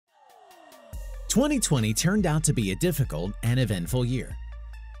2020 turned out to be a difficult and eventful year.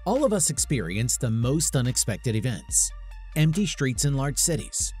 All of us experienced the most unexpected events: empty streets in large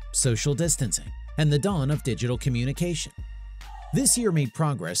cities, social distancing, and the dawn of digital communication. This year made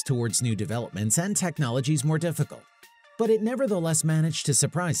progress towards new developments and technologies more difficult, but it nevertheless managed to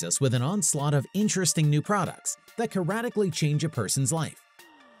surprise us with an onslaught of interesting new products that could radically change a person's life.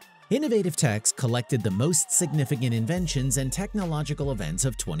 Innovative Techs collected the most significant inventions and technological events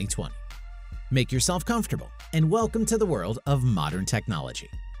of 2020. Make yourself comfortable and welcome to the world of modern technology.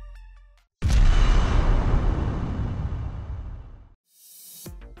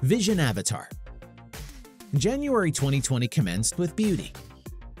 Vision Avatar. January 2020 commenced with beauty.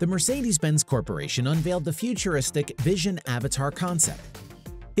 The Mercedes-Benz Corporation unveiled the futuristic Vision Avatar concept.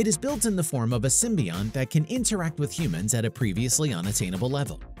 It is built in the form of a symbiont that can interact with humans at a previously unattainable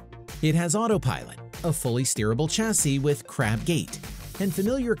level. It has autopilot, a fully steerable chassis with crab gait, and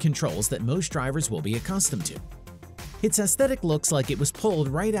familiar controls that most drivers will be accustomed to. Its aesthetic looks like it was pulled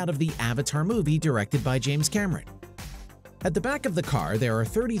right out of the Avatar movie directed by James Cameron. At the back of the car, there are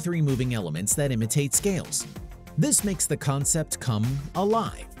 33 moving elements that imitate scales. This makes the concept come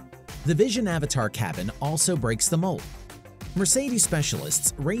alive. The Vision Avatar cabin also breaks the mold. Mercedes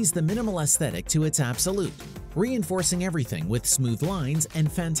specialists raise the minimal aesthetic to its absolute, reinforcing everything with smooth lines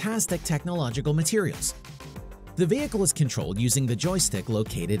and fantastic technological materials. The vehicle is controlled using the joystick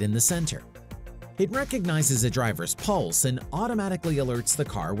located in the center. It recognizes a driver's pulse and automatically alerts the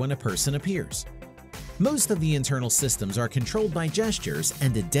car when a person appears. Most of the internal systems are controlled by gestures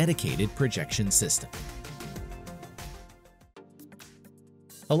and a dedicated projection system.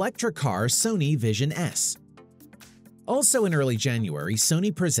 Electric car Sony Vision S. Also in early January,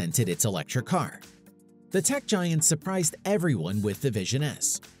 Sony presented its electric car. The tech giant surprised everyone with the Vision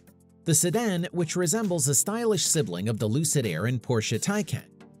S. The sedan, which resembles a stylish sibling of the Lucid Air and Porsche Taycan,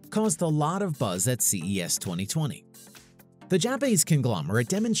 caused a lot of buzz at CES 2020. The Japanese conglomerate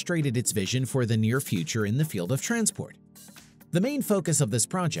demonstrated its vision for the near future in the field of transport. The main focus of this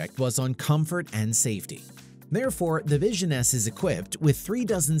project was on comfort and safety. Therefore, the Vision S is equipped with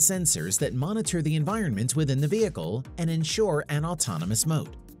 36 sensors that monitor the environment within the vehicle and ensure an autonomous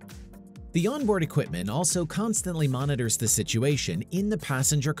mode. The onboard equipment also constantly monitors the situation in the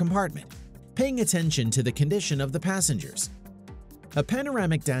passenger compartment, paying attention to the condition of the passengers. A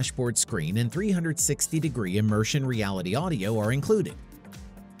panoramic dashboard screen and 360-degree immersion reality audio are included.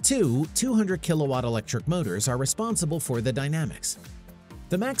 Two 200-kilowatt electric motors are responsible for the dynamics.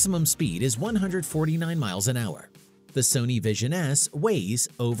 The maximum speed is 149 miles an hour. The Sony Vision S weighs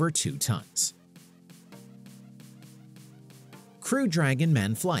over 2 tons. Crew Dragon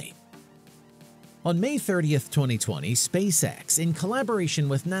manned flight. On May 30, 2020, SpaceX, in collaboration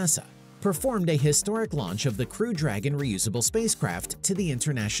with NASA, performed a historic launch of the Crew Dragon reusable spacecraft to the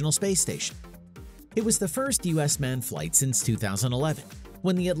International Space Station. It was the first U.S. manned flight since 2011,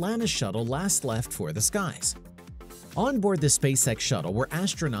 when the Atlantis shuttle last left for the skies. On board the SpaceX shuttle were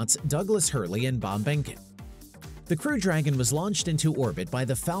astronauts Douglas Hurley and Bob Behnken. The Crew Dragon was launched into orbit by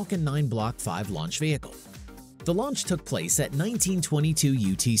the Falcon 9 Block 5 launch vehicle. The launch took place at 1922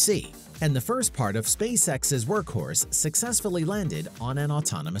 UTC, and the first part of SpaceX's workhorse successfully landed on an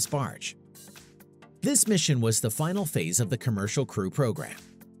autonomous barge. This mission was the final phase of the commercial crew program.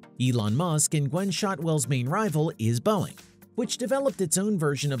 Elon Musk and Gwynne Shotwell's main rival is Boeing, which developed its own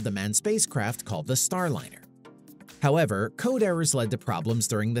version of the manned spacecraft called the Starliner. However, code errors led to problems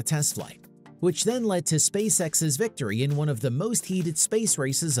during the test flight, which then led to SpaceX's victory in one of the most heated space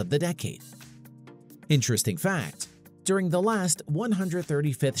races of the decade. Interesting fact: during the last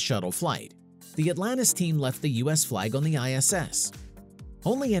 135th shuttle flight, the Atlantis team left the US flag on the ISS.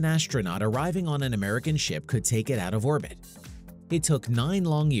 Only an astronaut arriving on an American ship could take it out of orbit. It took 9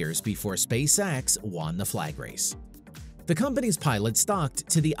 long years before SpaceX won the flag race. The company's pilots docked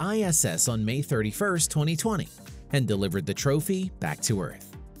to the ISS on May 31, 2020, and delivered the trophy back to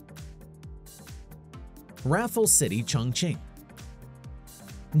Earth. Raffle City Chongqing.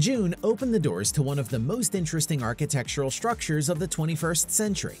 June opened the doors to one of the most interesting architectural structures of the 21st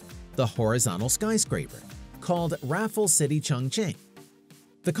century, the horizontal skyscraper, called Raffle City Chongqing.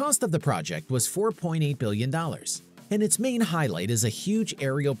 The cost of the project was $4.8 billion, and its main highlight is a huge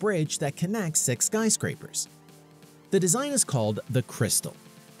aerial bridge that connects 6 skyscrapers. The design is called the Crystal.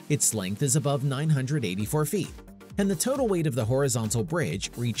 Its length is above 984 feet, and the total weight of the horizontal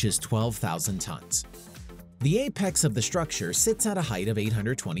bridge reaches 12,000 tons. The apex of the structure sits at a height of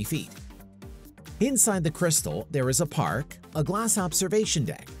 820 feet. Inside the Crystal, there is a park, a glass observation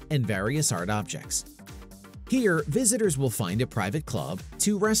deck, and various art objects. Here, visitors will find a private club,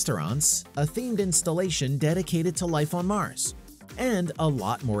 2 restaurants, a themed installation dedicated to life on Mars, and a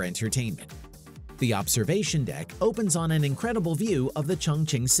lot more entertainment. The observation deck opens on an incredible view of the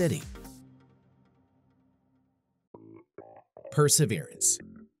Chongqing city. Perseverance.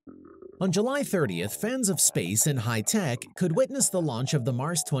 On July 30th, fans of space and high-tech could witness the launch of the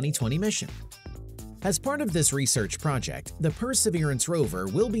Mars 2020 mission. As part of this research project, the Perseverance rover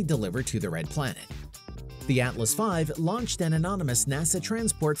will be delivered to the Red Planet. The Atlas V launched an anonymous NASA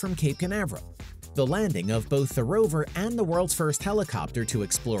transport from Cape Canaveral. The landing of both the rover and the world's first helicopter to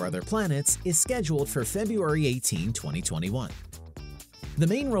explore other planets is scheduled for February 18, 2021. The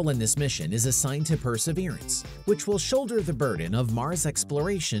main role in this mission is assigned to Perseverance, which will shoulder the burden of Mars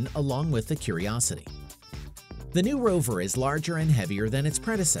exploration along with the Curiosity. The new rover is larger and heavier than its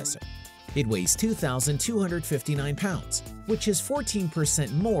predecessor. It weighs 2,259 pounds, which is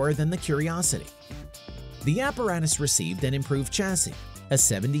 14% more than the Curiosity. The apparatus received an improved chassis, a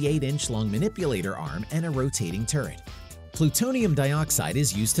 78-inch long manipulator arm, and a rotating turret. Plutonium dioxide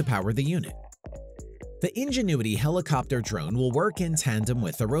is used to power the unit. The Ingenuity helicopter drone will work in tandem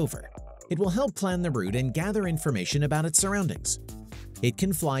with the rover. It will help plan the route and gather information about its surroundings. It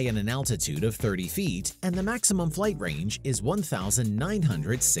can fly at an altitude of 30 feet, and the maximum flight range is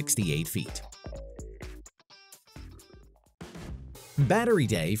 1,968 feet. Battery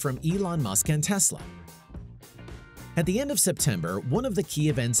Day from Elon Musk and Tesla. At the end of September, one of the key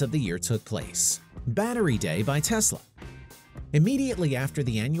events of the year took place: Battery Day by Tesla. Immediately after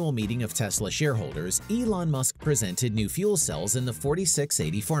the annual meeting of Tesla shareholders, Elon Musk presented new fuel cells in the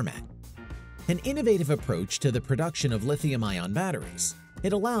 4680 format. An innovative approach to the production of lithium-ion batteries.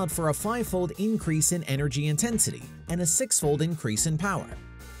 It allowed for a 5-fold increase in energy intensity and a 6-fold increase in power.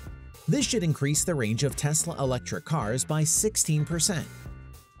 This should increase the range of Tesla electric cars by 16%.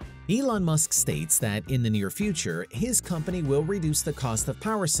 Elon Musk states that in the near future, his company will reduce the cost of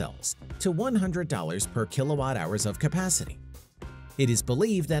power cells to $100 per kilowatt-hours of capacity. It is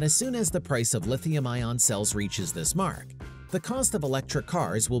believed that as soon as the price of lithium-ion cells reaches this mark, the cost of electric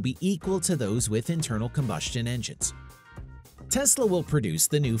cars will be equal to those with internal combustion engines. Tesla will produce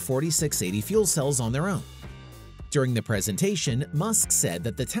the new 4680 fuel cells on their own. During the presentation, Musk said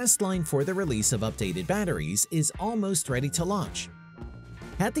that the test line for the release of updated batteries is almost ready to launch.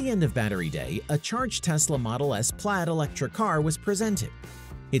 At the end of Battery Day, a charged Tesla Model S Plaid electric car was presented.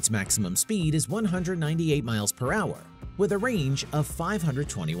 Its maximum speed is 198 miles per hour, with a range of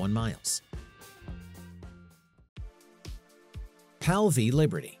 521 miles. PALV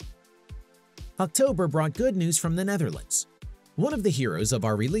Liberty. October brought good news from the Netherlands. One of the heroes of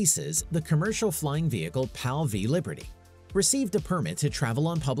our releases, the commercial flying vehicle PALV Liberty, received a permit to travel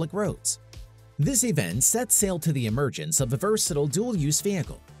on public roads. This event set sail to the emergence of a versatile dual-use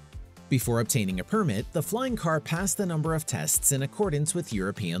vehicle. Before obtaining a permit, the flying car passed a number of tests in accordance with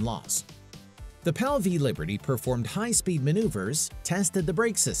European laws. The PALV Liberty performed high-speed maneuvers, tested the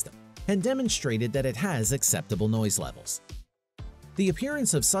brake system, and demonstrated that it has acceptable noise levels. The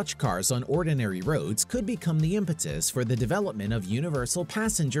appearance of such cars on ordinary roads could become the impetus for the development of universal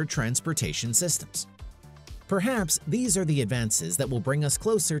passenger transportation systems. Perhaps these are the advances that will bring us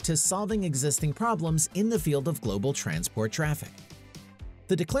closer to solving existing problems in the field of global transport traffic.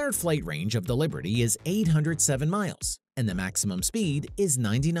 The declared flight range of the Liberty is 807 miles, and the maximum speed is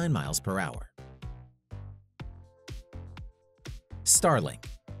 99 miles per hour. Starlink.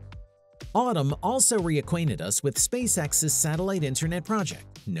 Autumn also reacquainted us with SpaceX's satellite internet project,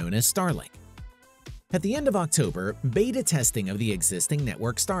 known as Starlink. At the end of October, beta testing of the existing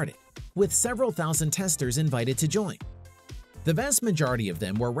network started, with several thousand testers invited to join. The vast majority of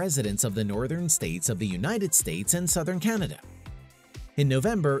them were residents of the northern states of the United States and southern Canada. In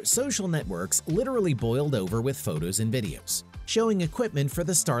November, social networks literally boiled over with photos and videos, showing equipment for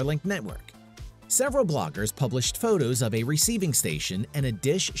the Starlink network. Several bloggers published photos of a receiving station and a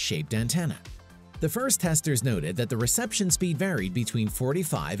dish-shaped antenna. The first testers noted that the reception speed varied between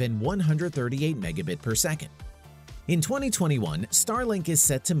 45 and 138 megabit per second. In 2021, Starlink is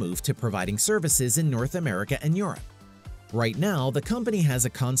set to move to providing services in North America and Europe. Right now, the company has a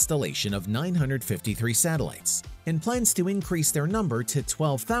constellation of 953 satellites and plans to increase their number to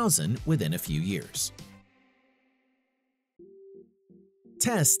 12,000 within a few years.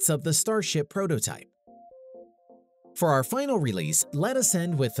 Tests of the Starship prototype. For our final release, let us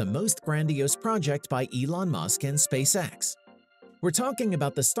end with the most grandiose project by Elon Musk and SpaceX. We're talking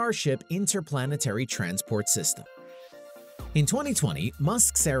about the Starship interplanetary transport system. In 2020,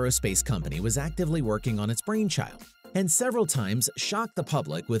 Musk's aerospace company was actively working on its brainchild, and several times shocked the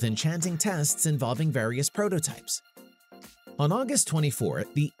public with enchanting tests involving various prototypes. On August 24,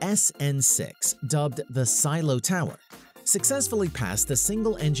 the SN6, dubbed the Silo Tower, successfully passed the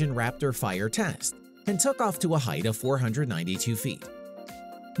single-engine Raptor fire test and took off to a height of 492 feet.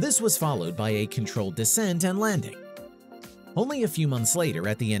 This was followed by a controlled descent and landing. Only a few months later,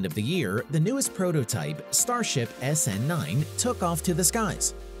 at the end of the year, the newest prototype, Starship SN9, took off to the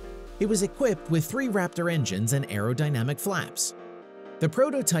skies. It was equipped with 3 Raptor engines and aerodynamic flaps. The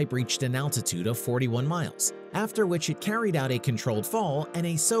prototype reached an altitude of 41 miles, after which it carried out a controlled fall and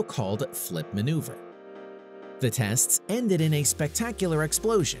a so-called flip maneuver. The tests ended in a spectacular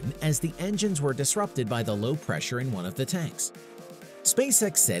explosion as the engines were disrupted by the low pressure in one of the tanks.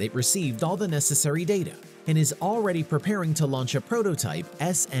 SpaceX said it received all the necessary data and is already preparing to launch a prototype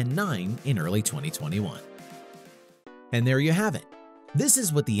SN9 in early 2021. And there you have it. This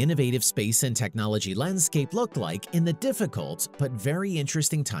is what the innovative space and technology landscape looked like in the difficult but very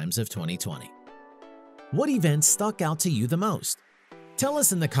interesting times of 2020. What events stuck out to you the most? Tell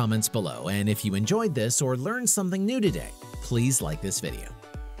us in the comments below, and if you enjoyed this or learned something new today, please like this video.